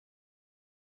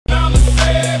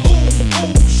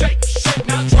shake, shake,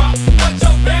 now drop. What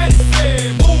your daddy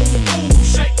said, move, move,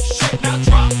 shake, shake, now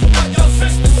drop. What your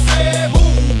sister said,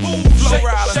 move, move, shake,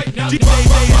 shake, now drop.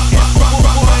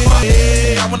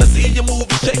 I wanna see you move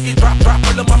and shake it, drop, drop.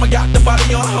 Little mama got the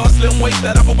body on her slim waist,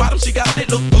 that upper bottom she got it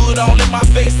look good all in my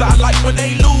face. I like when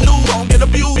they lose, don't get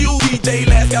abused. DJ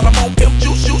last got them on pimp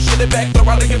juice, shoot shit it back, throw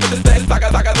out and give it the stats. I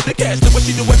got the cash. Look what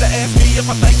she do with the ask me if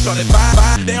I think short it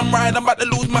fine. Damn right, I'm about to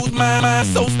lose my mind.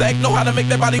 So stacked, know how to make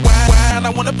that body whine. I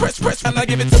wanna press, and I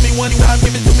give it to me one time,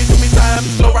 give it to me time.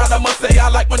 Slow ride, I must say I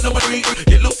like when number 3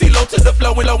 get loosey low to the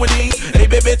flow and low and ease. Hey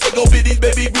baby, take over these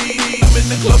baby breathe. I'm in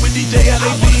the club with DJ LAB. I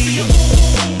wanna see you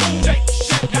move, shake,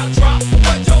 shake, now drop.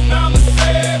 What your mama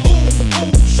said, move,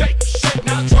 shake, shake,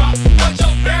 now drop. What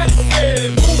your daddy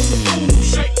said, move,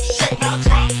 shake, shake, now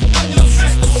drop. What your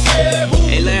sister said, move.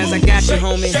 Hey Laz, I got you,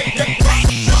 homie.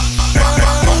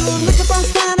 Looking for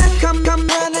fun, come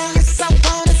running. Yes, I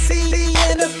wanna see you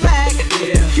in the back.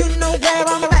 You know where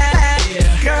I'm at.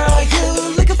 Girl,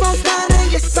 you looking for fun?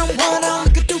 Yes, I wanna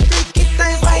look at the freaky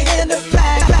things right in the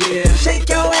back. Shake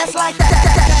your ass like that.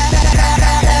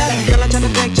 Girl, I'm trying to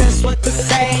think just what to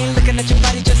say. Looking at your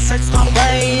body just hurts my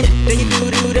brain. Then you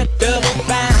do the double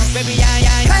bounce, baby.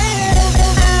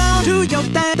 Do your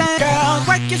thing, girl.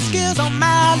 Work your skills on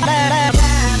my lap.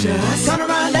 Just turn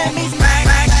around, let me smack.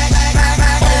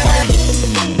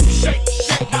 Shake,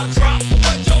 shake, now drop.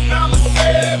 What your mama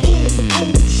said, move,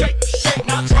 shake, shake,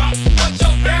 now drop. What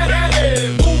your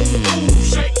daddy, move,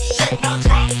 shake, shake, now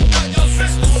drop. What your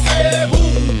sister said,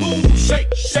 move, shake,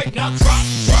 shake, now drop.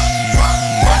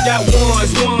 I got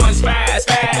ones, fives,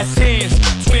 10s,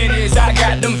 20s. I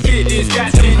got them 50s,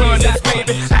 got them 100s,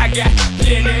 baby. I got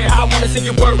plenty. I wanna see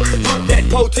you work that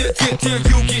pole till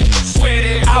you get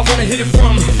sweaty. I wanna hit it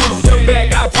from the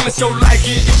back. I promise you'll like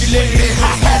it if you let it. I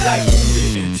like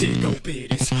booty and tickle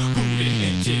bitties, booty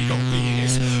and tickle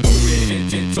bitties, booty and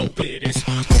tickle bitties.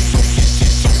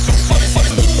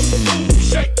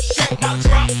 Shake, shake, now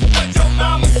drop. What your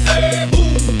mama said,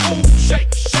 move,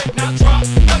 shake, shake, now drop.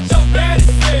 What your daddy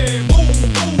said, move,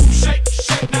 shake,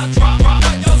 shake, now drop.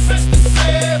 What your sister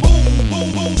said,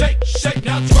 move, shake, shake,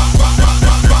 now drop.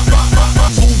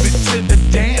 Move it to the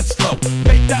dance floor,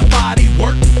 make that body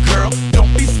work, girl.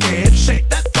 Don't be scared, shake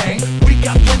that thing. We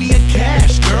got plenty of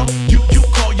cash, girl. You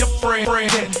call your friend,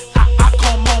 and I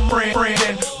call my friend,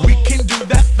 and we can do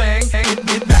that thing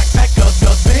in back of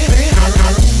the van.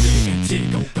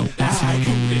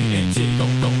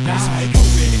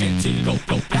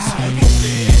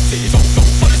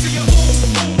 Wanna see you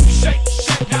move, shake,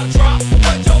 shake, now drop.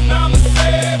 What your mama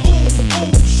said, move,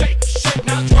 shake, shake,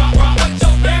 now drop. What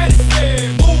your daddy said,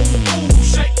 move,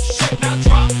 shake, shake, now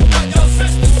drop. What your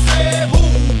sister said,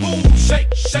 move, shake,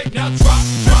 shake, now drop.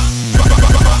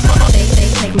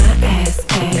 Take my ass,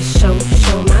 show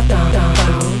my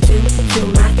thong, do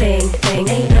my thing,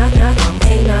 ain't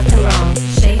nothing wrong.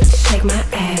 Shake my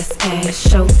ass,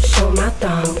 show my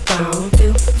thong,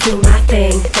 do my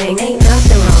thing, ain't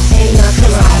nothing wrong,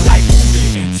 I like booty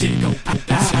and tickle, I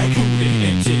like booty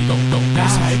and tickle, I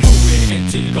like booty and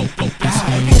tickle, I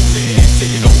like booty and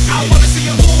tickle. I wanna see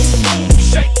you move,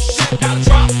 shake, shake, now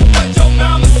drop. What your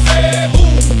mama said,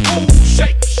 move,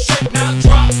 shake, shake, now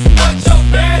drop. What your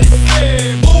daddy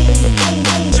said, move,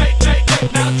 shake,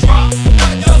 shake, now drop.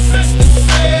 What your sister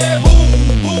said,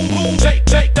 move, shake,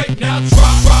 shake, now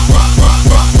drop.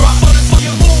 Wanna see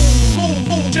you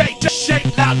move, shake, shake,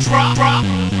 now drop.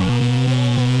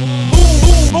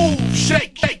 Move,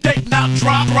 shake, now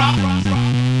drop.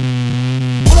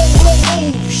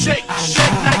 Move, shake.